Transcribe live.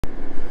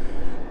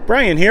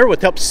Brian here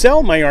with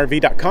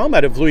HelpSellMyRV.com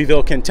out of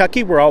Louisville,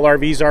 Kentucky, where all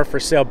RVs are for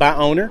sale by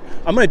owner.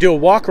 I'm going to do a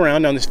walk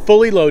around on this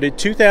fully loaded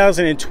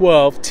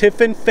 2012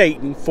 Tiffin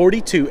Phaeton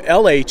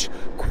 42LH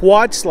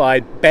quad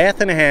slide bath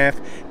and a half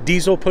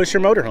diesel pusher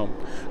motorhome.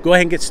 Go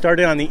ahead and get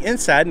started on the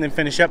inside and then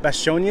finish up by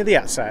showing you the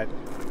outside.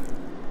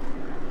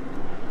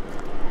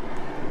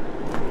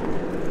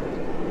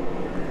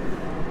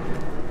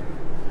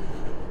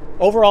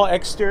 Overall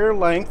exterior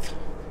length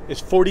is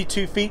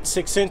 42 feet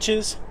 6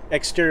 inches.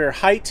 Exterior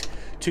height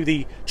to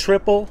the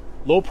triple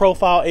low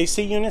profile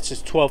AC units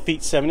is 12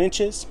 feet 7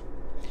 inches.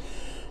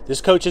 This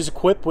coach is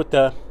equipped with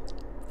the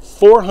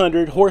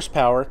 400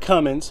 horsepower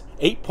Cummins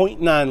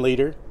 8.9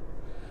 liter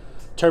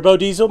turbo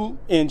diesel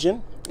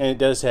engine, and it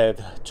does have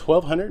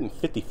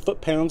 1,250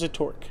 foot-pounds of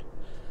torque.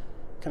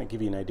 Kind of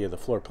give you an idea of the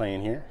floor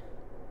plan here.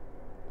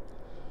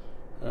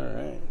 All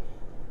right.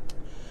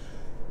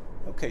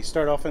 Okay,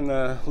 start off in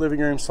the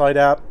living room slide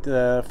out.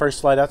 The first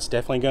slide out's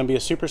definitely going to be a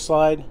super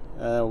slide.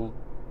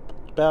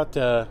 About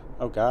 18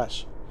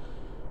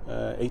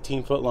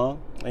 foot long,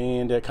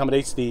 and it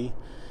accommodates the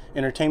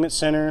entertainment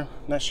center.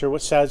 Not sure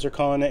what size they're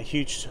calling that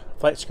huge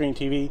flat screen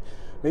TV.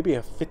 Maybe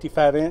a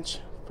 55 inch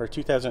for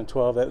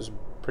 2012. That was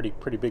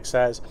pretty big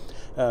size.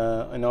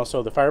 And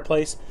also the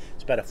fireplace.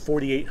 It's about a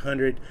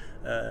 4,800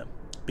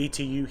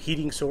 BTU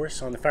heating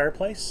source on the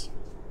fireplace.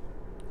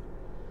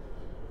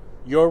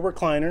 Your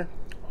recliner.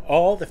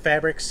 All the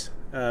fabrics,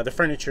 the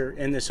furniture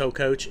in this whole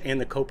coach and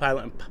the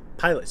co-pilot and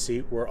pilot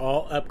seat were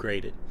all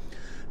upgraded.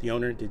 The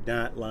owner did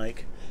not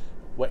like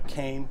what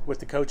came with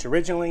the coach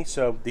originally,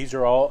 so these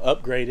are all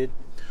upgraded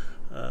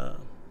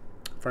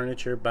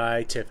furniture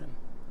by Tiffin.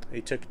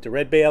 They took it to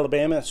Red Bay,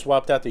 Alabama, and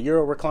swapped out the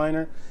Euro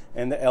recliner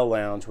and the L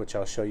lounge, which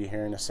I'll show you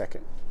here in a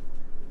second.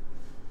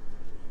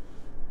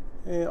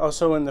 And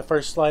also in the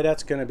first slide out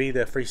is going to be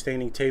the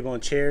freestanding table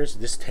and chairs.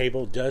 This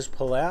table does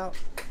pull out.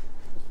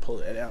 Pull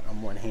that out.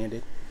 I'm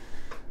one-handed.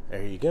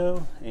 There you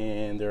go.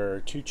 And there are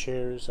two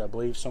chairs, I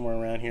believe, somewhere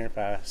around here if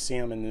I see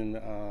them, and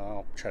then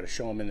I'll try to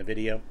show them in the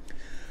video.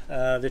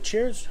 The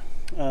chairs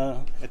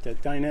at the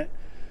dinette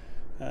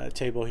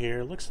table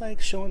here looks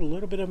like showing a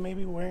little bit of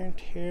maybe wear and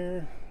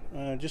tear,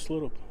 just a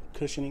little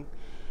cushioning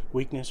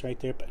weakness right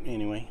there. But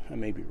anyway, I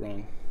may be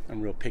wrong.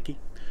 I'm real picky.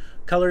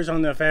 Colors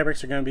on the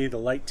fabrics are going to be the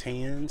light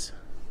tans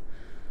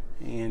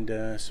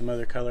and some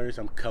other colors.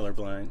 I'm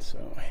colorblind,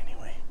 so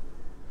anyway,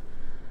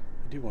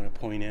 I do want to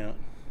point out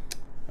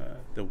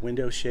the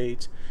window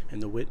shades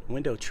and the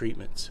window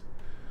treatments.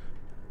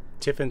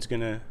 Tiffin's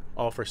going to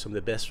offer some of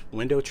the best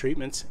window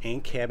treatments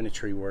and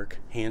cabinetry work,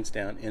 hands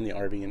down, in the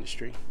RV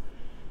industry.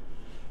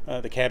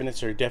 The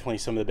cabinets are definitely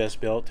some of the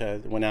best built.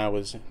 When I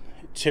was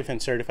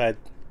Tiffin certified,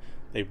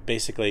 they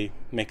basically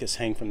make us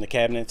hang from the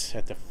cabinets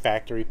at the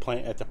factory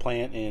plant, at the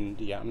plant, and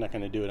yeah, I'm not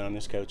going to do it on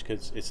this coach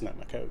because it's not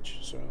my coach.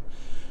 So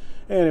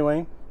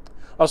anyway,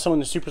 also in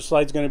the super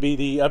slide is going to be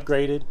the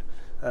upgraded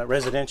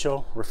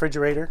residential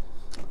refrigerator.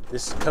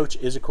 This coach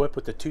is equipped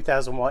with the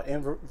 2,000 watt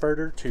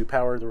inverter to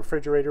power the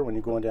refrigerator when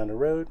you're going down the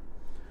road.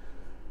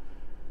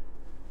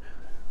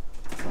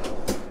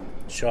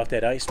 Show off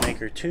that ice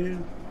maker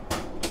too.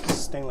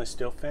 Stainless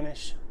steel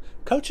finish.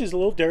 Coach is a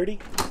little dirty.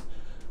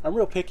 I'm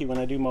real picky when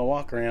I do my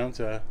walk arounds.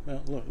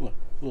 Look,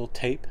 little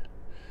tape,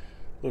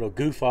 little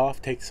goof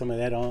off. Take some of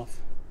that off.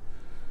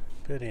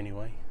 But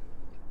anyway.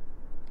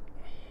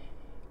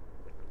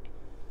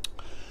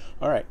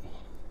 All right.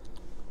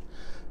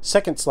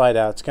 Second slide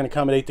out, it's going to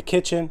accommodate the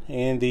kitchen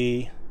and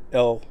the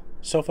L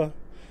sofa,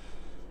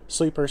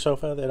 sleeper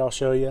sofa that I'll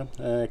show you.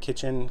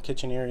 Kitchen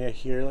area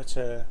here. Let's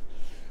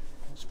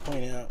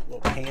point out a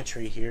little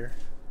pantry here.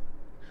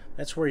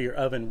 That's where your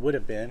oven would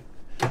have been,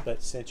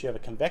 but since you have a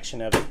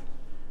convection oven,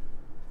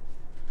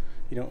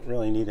 you don't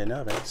really need an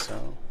oven.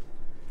 So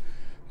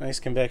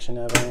nice convection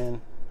oven.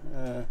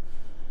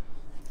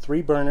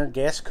 3-burner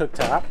gas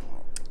cooktop.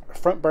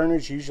 Front burner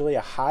is usually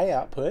a high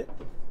output.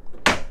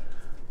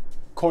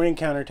 Corning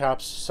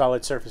countertops,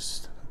 solid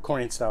surface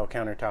Corning style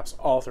countertops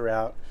all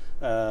throughout.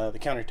 The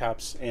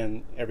countertops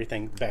and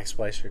everything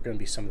backsplash are going to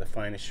be some of the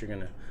finest you're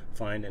going to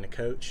find in a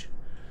coach.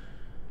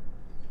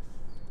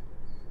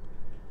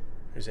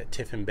 There's that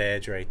Tiffin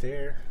badge right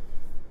there.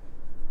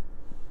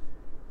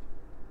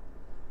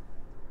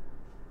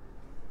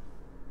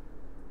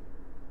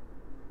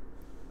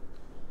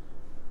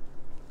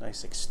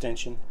 Nice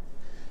extension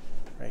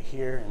right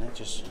here, and it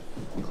just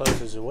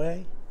closes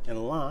away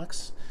and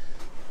locks.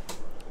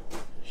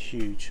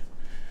 Huge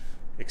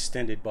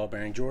extended ball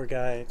bearing drawer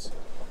guides.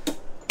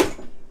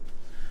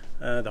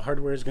 The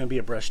hardware is going to be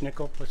a brushed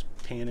nickel. Let's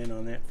pan in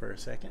on that for a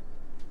second.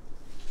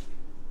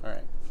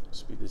 Alright,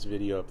 speed this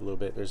video up a little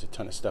bit. There's a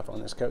ton of stuff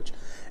on this coach.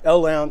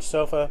 L lounge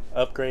sofa,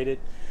 upgraded,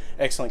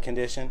 excellent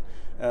condition.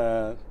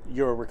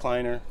 Your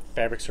recliner,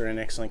 fabrics are in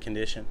excellent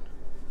condition.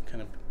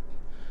 Kind of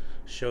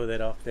show that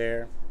off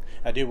there.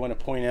 I do want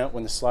to point out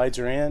when the slides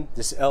are in,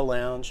 this L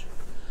lounge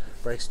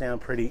breaks down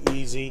pretty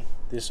easy.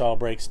 This all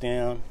breaks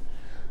down.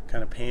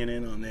 Kind of pan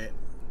in on that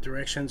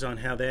directions on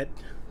how that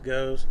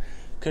goes.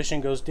 Cushion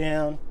goes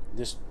down,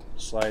 this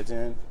slides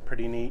in.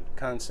 Pretty neat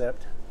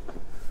concept.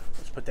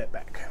 Let's put that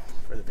back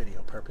for the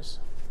video purpose.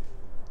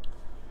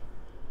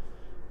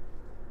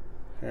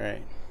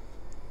 Alright.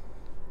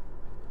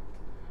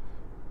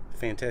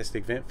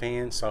 Fantastic vent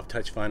fan, soft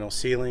touch vinyl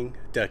ceiling,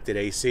 ducted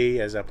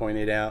AC, as I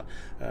pointed out.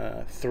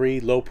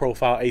 3 low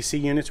profile AC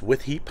units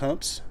with heat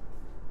pumps.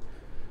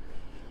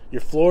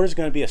 Your floor is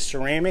going to be a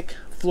ceramic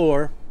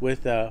floor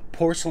with a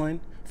porcelain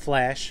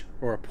flash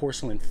or a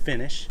porcelain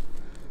finish.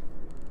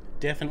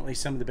 Definitely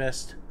some of the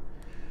best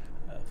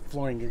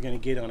flooring you're going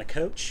to get on a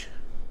coach.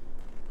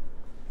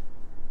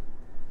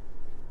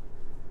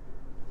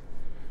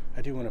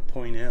 I do want to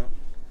point out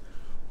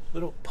a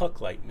little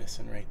puck light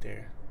missing right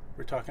there.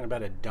 We're talking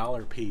about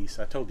 $1 piece.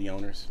 I told the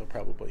owners they'll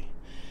probably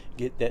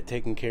get that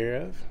taken care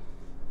of.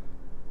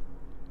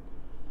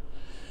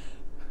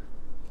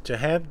 To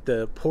have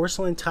the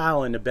porcelain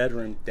tile in the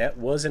bedroom, that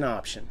was an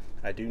option.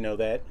 I do know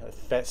that.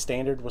 That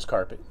standard was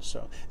carpet.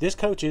 So this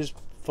coach is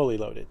fully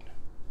loaded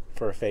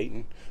for a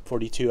Phaeton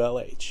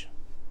 42LH.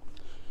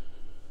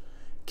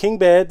 King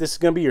bed, this is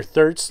going to be your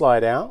 3rd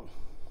slide out.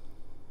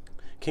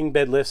 King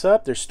bed lifts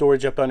up, there's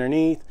storage up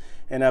underneath,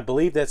 and I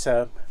believe that's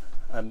a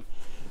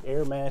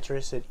air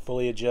mattress. It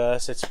fully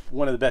adjusts. It's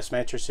one of the best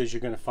mattresses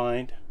you're going to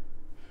find.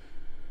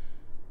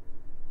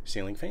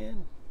 Ceiling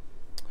fan,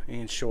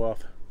 and show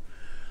off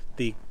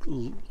the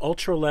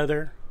ultra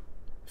leather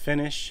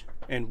finish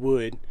and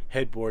wood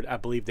headboard. I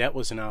believe that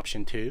was an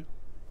option too.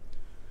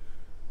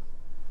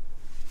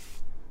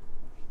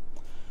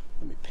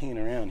 Let me pan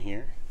around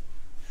here.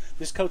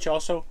 This coach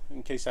also,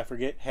 in case I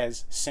forget,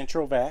 has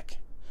central vac.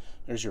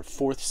 There's your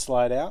 4th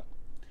slide out.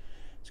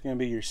 It's going to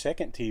be your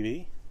 2nd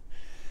TV.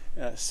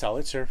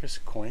 Solid surface,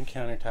 Corning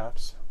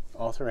countertops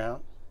all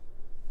throughout.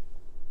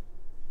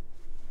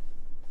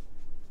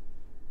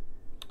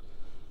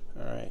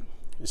 Alright,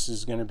 this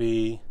is going to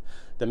be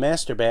the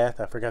master bath.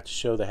 I forgot to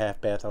show the half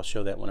bath. I'll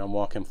show that when I'm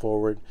walking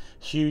forward.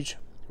 Huge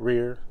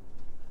rear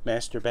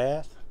master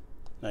bath.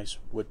 Nice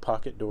wood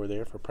pocket door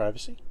there for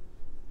privacy.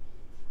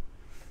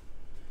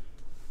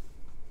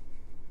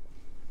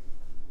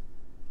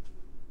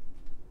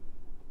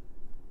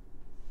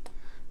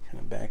 Kind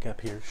of back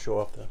up here, show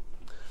off the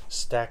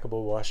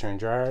stackable washer and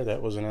dryer.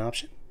 That was an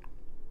option.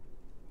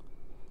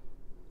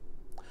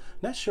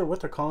 Not sure what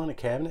they're calling the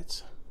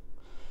cabinets.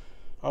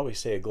 I always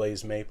say a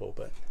glazed maple,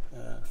 but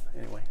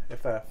anyway,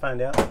 if I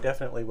find out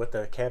definitely what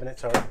the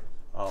cabinets are,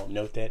 I'll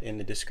note that in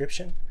the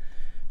description.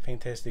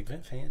 Fantastic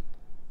vent fan.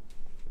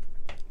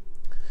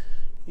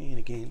 And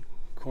again,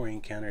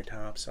 Corning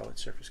countertops, solid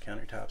surface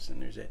countertops,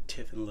 and there's that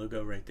Tiffin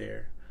logo right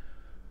there.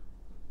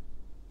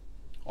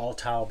 All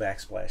tile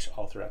backsplash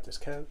all throughout this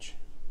coach.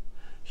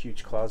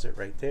 Huge closet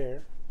right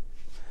there.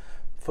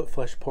 Foot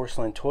flush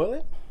porcelain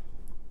toilet.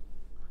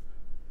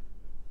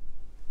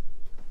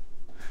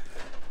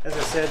 As I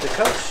said, the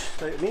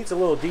coach, it needs a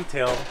little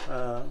detail.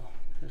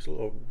 There's a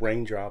little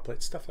rain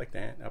droplet, stuff like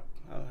that.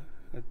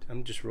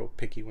 I'm just real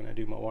picky when I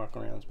do my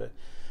walk-arounds, but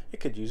it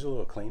could use a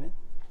little cleaning.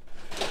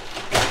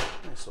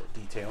 Nice little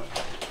detailing.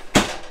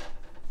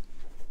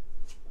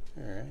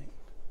 Alright.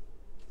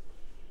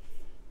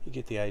 You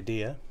get the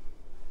idea.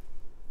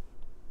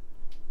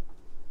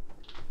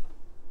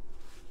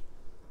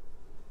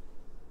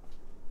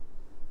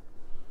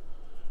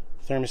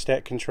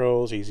 Thermostat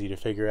controls, easy to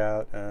figure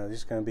out.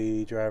 These are going to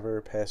be driver,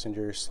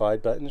 passenger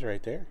slide buttons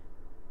right there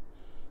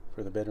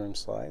for the bedroom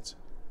slides.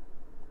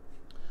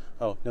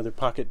 Oh, another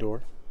pocket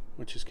door,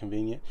 which is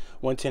convenient.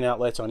 110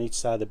 outlets on each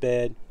side of the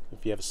bed.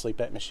 If you have a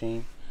sleep-at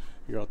machine,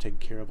 you're all taken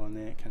care of on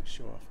that. Kind of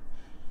show off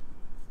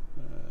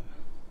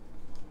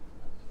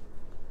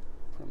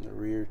from the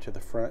rear to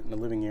the front in the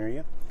living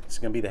area. This is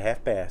going to be the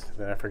half bath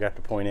that I forgot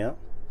to point out.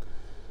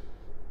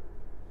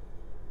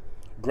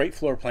 Great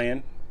floor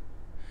plan.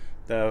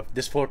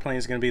 This floor plan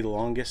is going to be the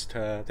longest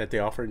that they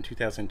offer in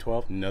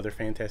 2012. Another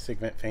fantastic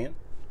vent fan.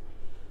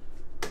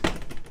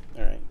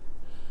 Alright.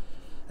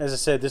 As I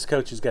said, this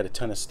coach has got a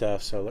ton of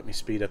stuff, so let me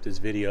speed up this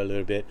video a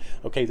little bit.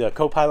 Okay, the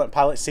co-pilot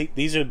pilot seat.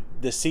 These are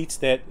the seats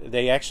that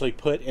they actually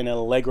put in an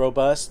Allegro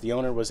Bus. The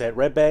owner was at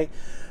Red Bay.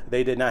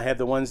 They did not have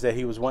the ones that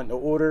he was wanting to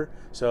order,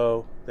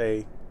 so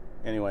they,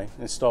 anyway,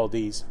 installed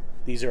these.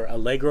 These are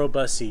Allegro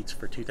Bus seats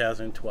for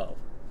 2012.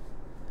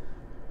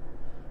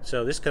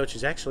 So this coach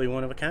is actually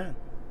one of a kind.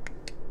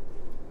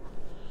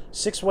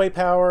 6-way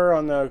power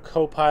on the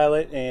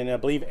co-pilot, and I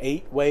believe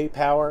 8-way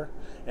power,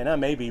 and I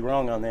may be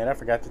wrong on that. I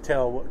forgot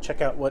to check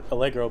out what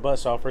Allegro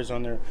Bus offers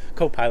on their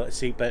co-pilot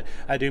seat, but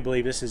I do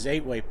believe this is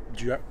 8-way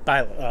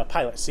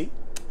pilot seat.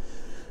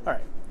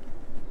 Alright,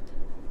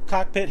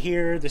 cockpit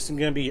here. This is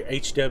going to be your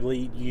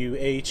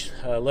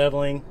HWH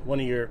leveling.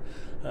 One of your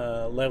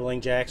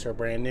leveling jacks are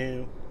brand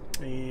new,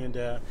 and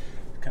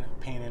kind of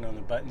panning on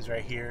the buttons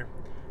right here.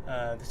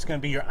 This is going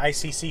to be your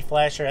ICC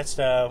flasher. That's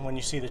when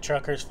you see the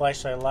truckers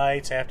flash their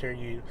lights after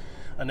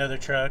another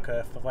truck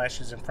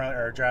flashes in front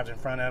or drives in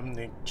front of them.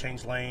 They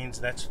change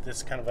lanes.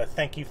 That's kind of a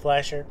thank you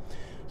flasher.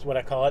 That's what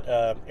I call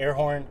it. Air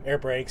horn, air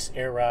brakes,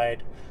 air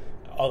ride,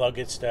 all that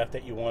good stuff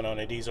that you want on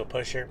a diesel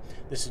pusher.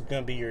 This is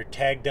going to be your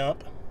tag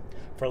dump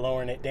for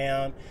lowering it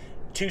down.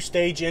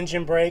 2-stage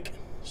engine brake,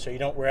 so you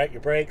don't wear out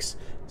your brakes.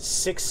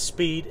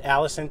 6-speed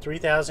Allison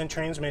 3000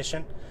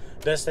 transmission,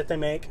 best that they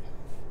make.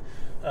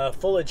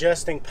 Full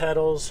adjusting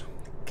pedals,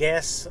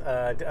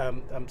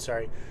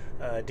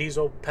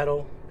 diesel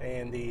pedal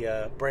and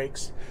the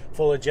brakes,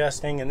 full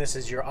adjusting, and this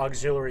is your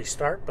auxiliary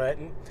start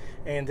button,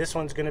 and this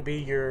one's going to be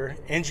your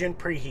engine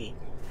preheat,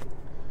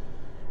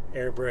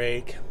 air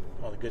brake,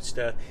 all the good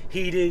stuff,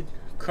 heated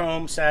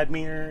chrome side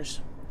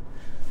mirrors.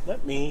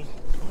 Let me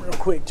real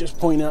quick just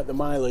point out the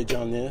mileage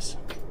on this,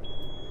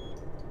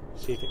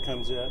 see if it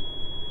comes up.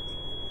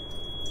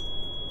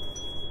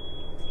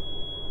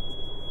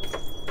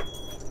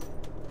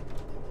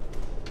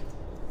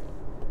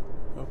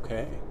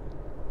 Okay,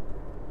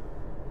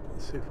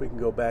 let's see if we can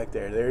go back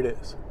there. There it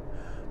is.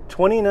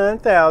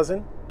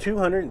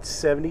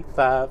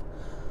 29,275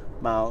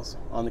 miles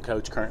on the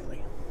coach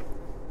currently.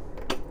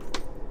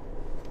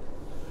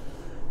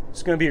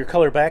 It's going to be your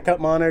color backup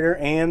monitor,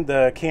 and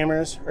the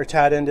cameras are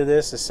tied into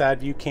this, the side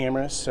view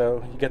cameras.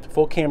 So you got the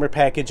full camera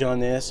package on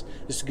this.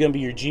 This is going to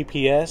be your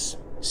GPS,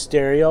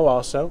 stereo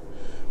also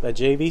by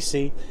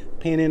JVC.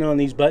 Pin in on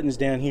these buttons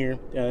down here.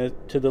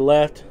 To the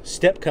left,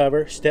 step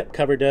cover. Step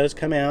cover does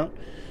come out.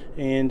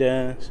 And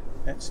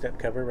that step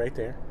cover right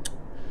there.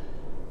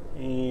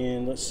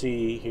 And let's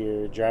see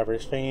here,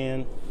 driver's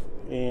fan,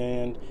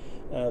 and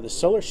the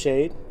solar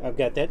shade, I've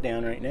got that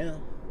down right now.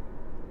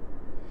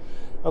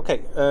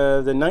 Okay,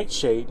 the night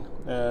shade,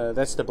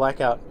 that's the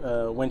blackout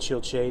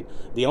windshield shade.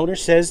 The owner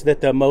says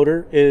that the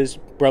motor is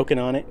broken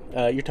on it.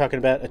 You're talking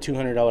about a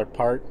 $200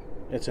 part.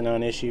 It's a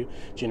non-issue.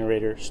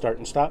 Generator start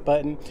and stop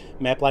button,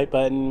 map light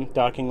button,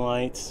 docking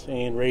lights,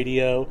 and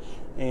radio,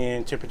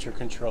 and temperature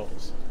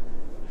controls.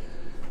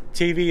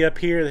 TV up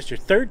here, that's your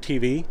third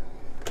TV.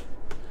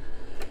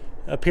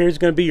 Up here is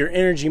going to be your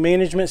energy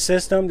management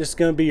system. This is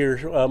going to be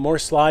your more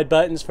slide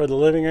buttons for the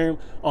living room,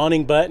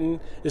 awning button.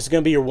 This is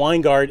going to be your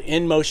wine guard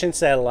in motion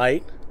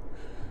satellite.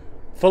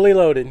 Fully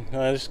loaded.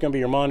 This is going to be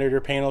your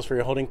monitor panels for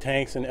your holding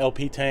tanks, and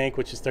LP tank,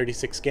 which is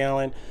 36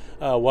 gallon.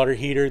 Water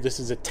heater. This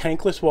is a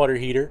tankless water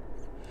heater.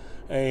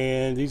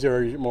 And these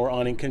are your more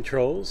awning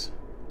controls.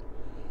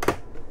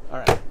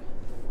 Alright,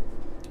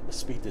 let's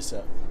speed this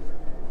up.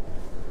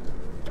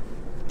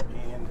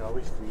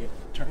 Always forget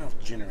to turn off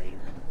the generator.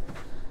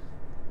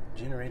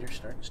 Generator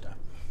start and stop.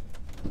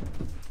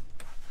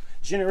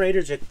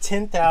 Generator's at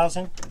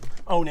 10,000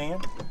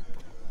 Onan.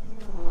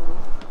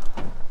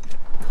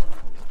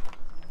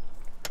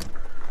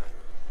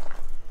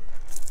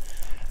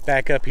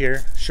 Back up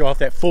here, show off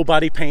that full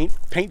body paint.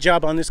 Paint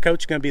job on this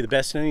coach is going to be the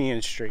best in the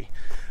industry.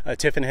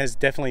 Tiffin has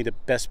definitely the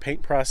best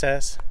paint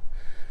process.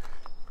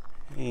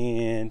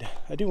 And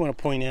I do want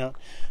to point out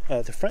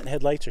the front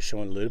headlights are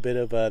showing a little bit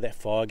of that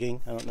fogging.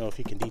 I don't know if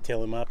you can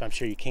detail them up. I'm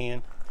sure you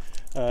can.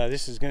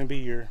 This is going to be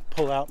your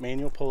pull-out,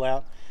 manual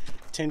pull-out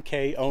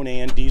 10K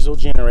Onan diesel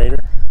generator.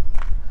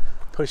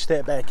 Push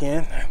that back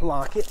in,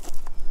 lock it.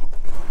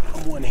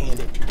 I'm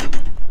one-handed.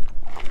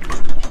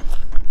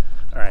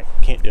 All right,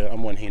 can't do it.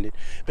 I'm one-handed.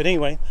 But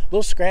anyway,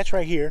 little scratch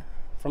right here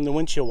from the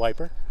windshield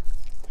wiper.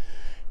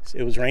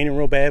 It was raining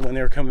real bad when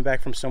they were coming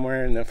back from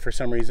somewhere, and for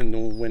some reason the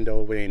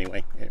window,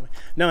 anyway,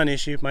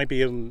 non-issue, might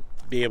be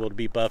able to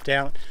be buffed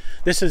out.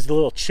 This is the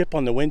little chip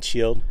on the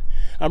windshield.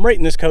 I'm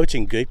rating this coach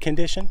in good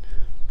condition,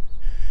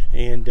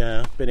 and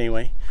but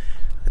anyway,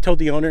 I told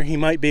the owner he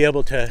might be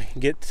able to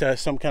get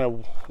some kind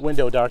of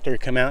window doctor to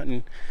come out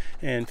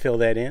and fill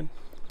that in.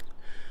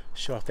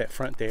 Show off that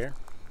front there.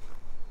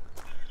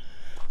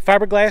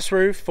 Fiberglass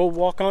roof, full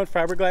walk-on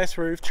fiberglass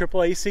roof,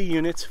 triple AC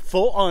units,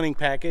 full awning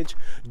package,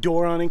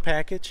 door awning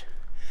package.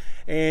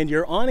 And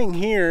your awning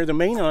here, the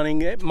main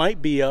awning, it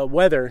might be a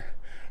Weather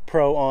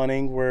Pro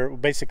awning, where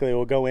basically it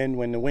will go in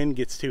when the wind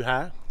gets too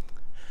high.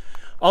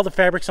 All the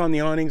fabrics on the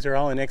awnings are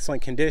all in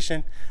excellent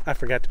condition. I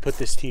forgot to put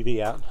this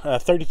TV out.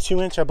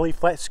 32-inch, I believe,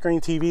 flat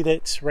screen TV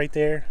that's right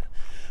there.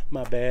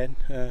 My bad.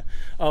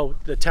 Oh,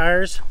 the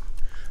tires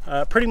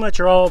pretty much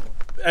are all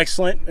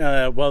excellent.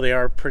 Well, they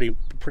are pretty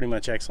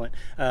much excellent.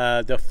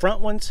 The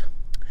front ones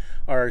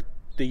are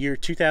the year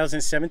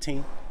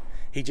 2017.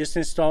 He just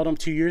installed them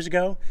 2 years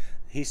ago.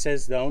 He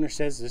says, the owner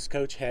says this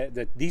coach had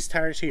that these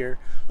tires here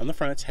on the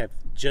fronts have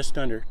just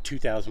under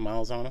 2,000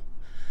 miles on them.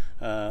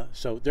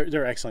 So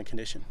they're excellent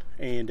condition,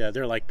 and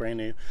they're like brand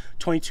new.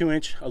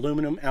 22-inch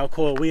aluminum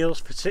Alcoa wheels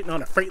for sitting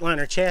on a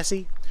Freightliner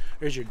chassis.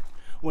 There's your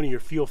one of your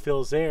fuel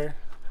fills there.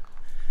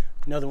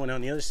 Another one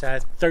on the other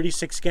side.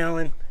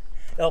 36-gallon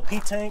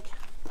LP tank.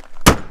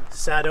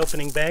 Side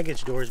opening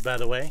baggage doors, by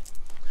the way.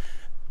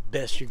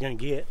 Best you're gonna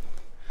get.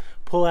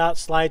 Pull out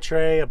slide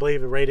tray. I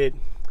believe it rated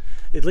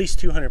at least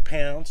 200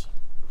 pounds.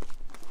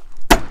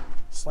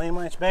 Slam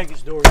latch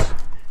baggage doors.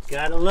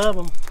 Gotta love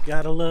them.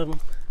 Gotta love them.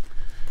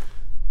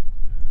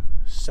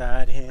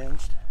 Side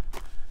hinged.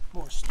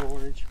 More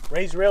storage.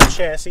 Raised rail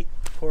chassis,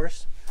 of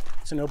course.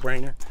 It's a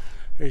no-brainer.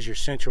 There's your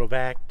central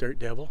vac dirt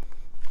devil.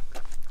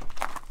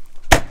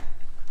 Kind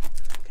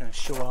of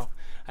show off.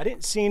 I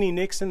didn't see any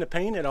nicks in the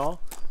paint at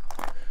all.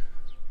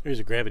 There's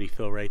a gravity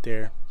fill right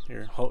there.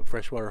 Your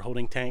freshwater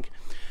holding tank.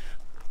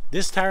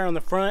 This tire on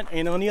the front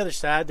and on the other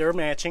side, they're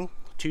matching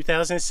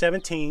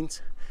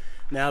 2017s.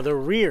 Now the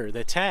rear,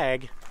 the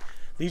tag,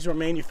 These were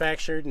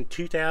manufactured in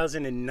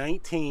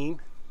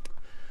 2019.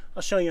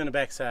 I'll show you on the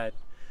back side.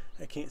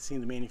 I can't see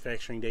the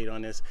manufacturing date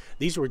on this.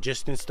 These were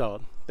just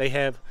installed. They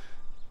have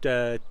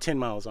 10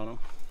 miles on them.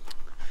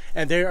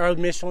 And there are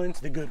Michelins,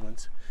 the good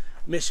ones.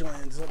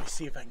 Michelins, let me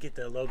see if I can get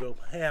the logo.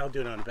 Hey, I'll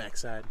do it on the back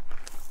side.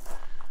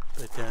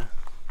 But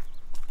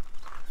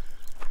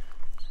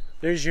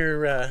there's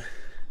your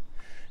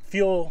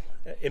fuel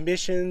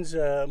emissions,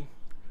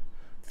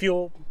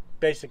 fuel,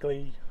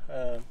 basically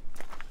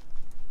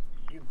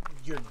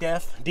your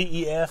DEF,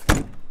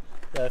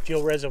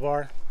 fuel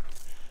reservoir,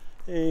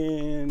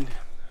 and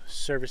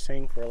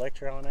servicing for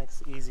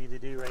electronics. Easy to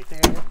do right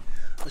there.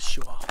 Let's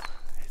show off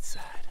that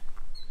side.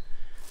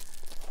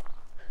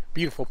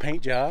 Beautiful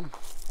paint job.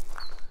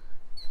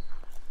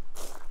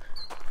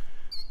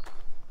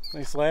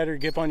 Nice ladder,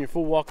 get up on your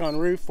full walk-on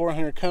roof.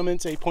 400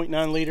 Cummins,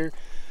 8.9 liter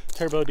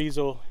turbo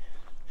diesel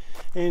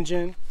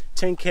engine.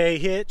 10K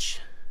hitch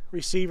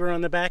receiver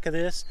on the back of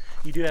this.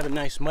 You do have a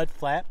nice mud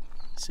flap.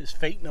 It says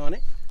Phaeton on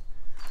it.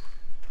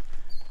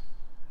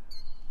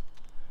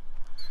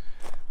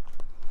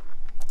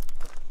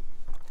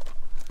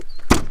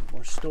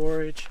 More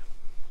storage.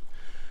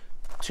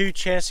 2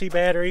 chassis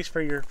batteries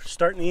for your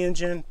starting the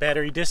engine.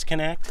 Battery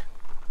disconnect.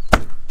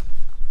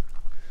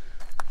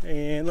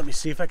 And let me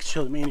see if I can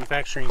show the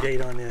manufacturing date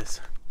on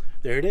this.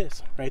 There it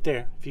is, right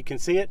there. If you can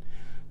see it,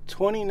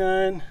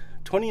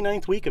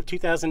 29th week of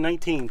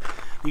 2019.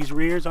 These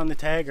rears on the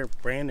tag are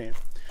brand new.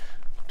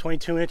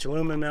 22-inch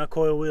aluminum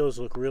Alcoa wheels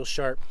look real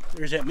sharp.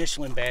 There's that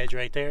Michelin badge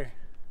right there.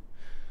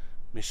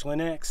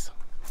 Michelin X.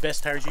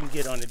 Best tires you can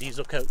get on a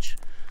diesel coach.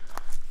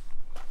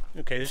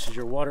 Okay, this is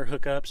your water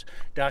hookups,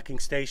 docking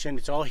station.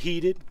 It's all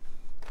heated.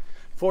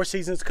 4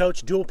 Seasons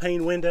coach, dual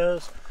pane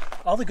windows,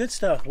 all the good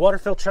stuff. Water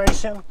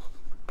filtration.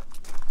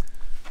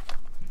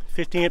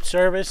 50 amp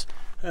service.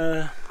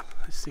 Let's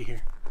see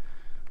here.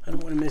 I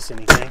don't want to miss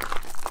anything.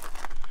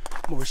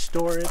 More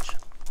storage.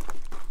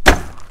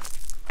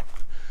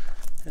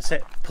 That's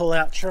that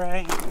pull-out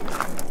tray.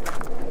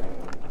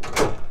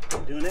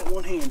 I'm doing that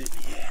one-handed.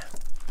 Yeah,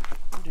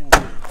 I'm doing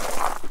good.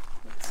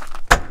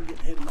 I'm getting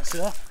ahead of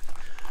myself.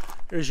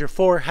 There's your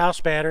 4 house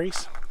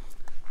batteries,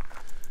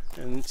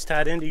 and it's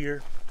tied into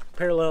your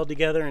parallel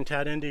together and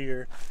tied into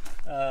your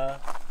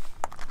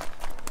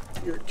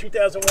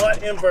 2000 watt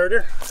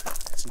inverter.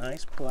 That's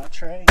nice. Pull-out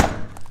tray.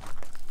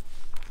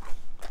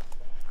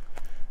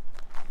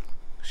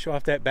 Show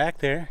off that back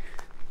there.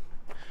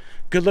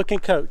 Good looking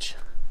coach.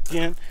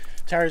 Again,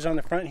 tires on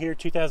the front here,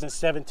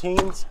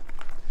 2017s.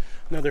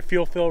 Another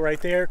fuel fill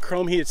right there.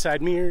 Chrome heated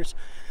side mirrors.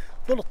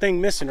 Little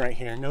thing missing right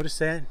here. Notice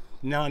that?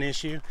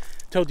 Non-issue.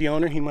 Told the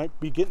owner he might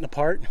be getting a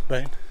part,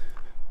 but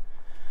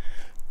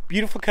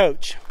beautiful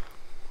coach.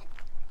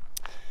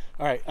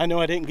 All right, I know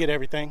I didn't get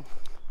everything,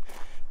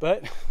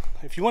 but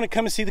if you want to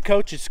come and see the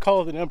coach, just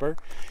call the number.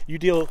 You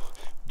deal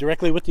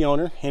directly with the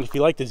owner. And if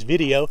you like this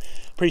video,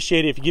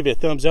 appreciate it if you give it a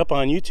thumbs up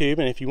on YouTube.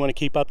 And if you want to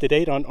keep up to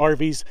date on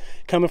RVs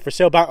coming for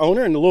sale by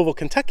owner in the Louisville,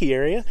 Kentucky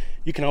area,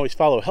 you can always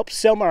follow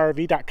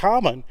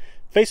HelpSellMyRV.com on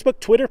Facebook,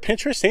 Twitter,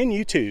 Pinterest, and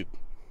YouTube.